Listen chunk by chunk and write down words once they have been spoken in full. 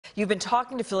You've been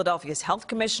talking to Philadelphia's health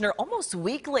commissioner almost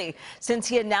weekly since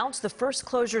he announced the first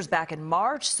closures back in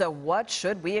March. So what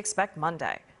should we expect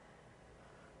Monday?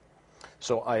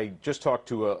 So I just talked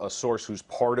to a source who's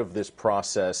part of this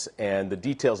process, and the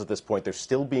details at this point, they're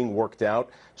still being worked out.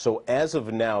 So as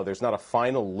of now, there's not a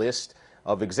final list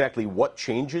of exactly what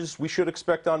changes we should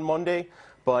expect on Monday.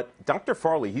 But Dr.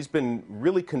 Farley, he's been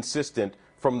really consistent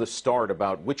from the start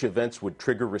about which events would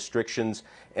trigger restrictions,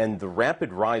 and the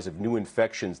rapid rise of new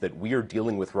infections that we are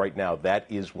dealing with right now, that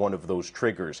is one of those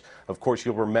triggers. Of course,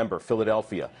 you'll remember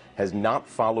Philadelphia has not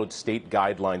followed state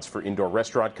guidelines for indoor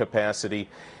restaurant capacity.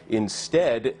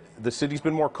 Instead, the city's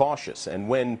been more cautious, and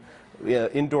when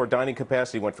indoor dining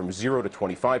capacity went from 0 to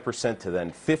 25% to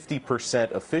then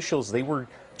 50%, officials, they were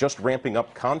just ramping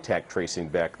up contact tracing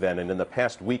back then. And in the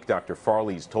past week, Dr.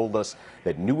 Farley's told us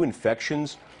that new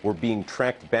infections were being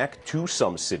tracked back to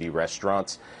some city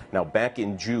restaurants. Now, back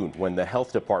in June, when the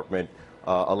health department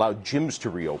allowed gyms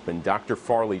to reopen, Dr.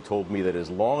 Farley told me that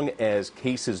as long as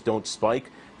cases don't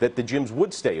spike, that the gyms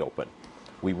would stay open.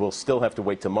 We will still have to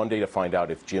wait till Monday to find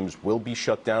out if gyms will be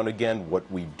shut down again. What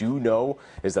we do know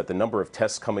is that the number of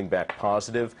tests coming back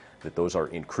positive, that those are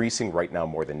increasing. Right now,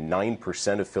 more than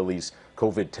 9% of Philly's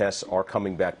COVID tests are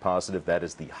coming back positive. That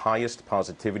is the highest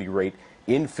positivity rate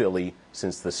in Philly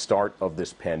since the start of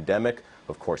this pandemic.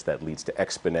 Of course, that leads to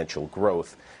exponential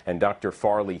growth. And Dr.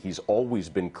 Farley, he's always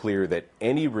been clear that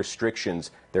any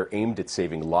restrictions, they're aimed at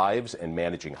saving lives and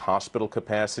managing hospital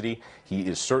capacity. He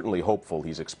is certainly hopeful.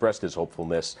 He's expressed his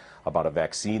hopefulness about a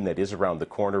vaccine that is around the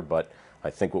corner, but I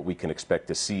think what we can expect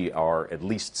to see are at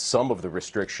least some of the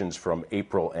restrictions from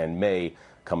April and May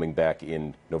coming back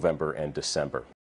in November and December.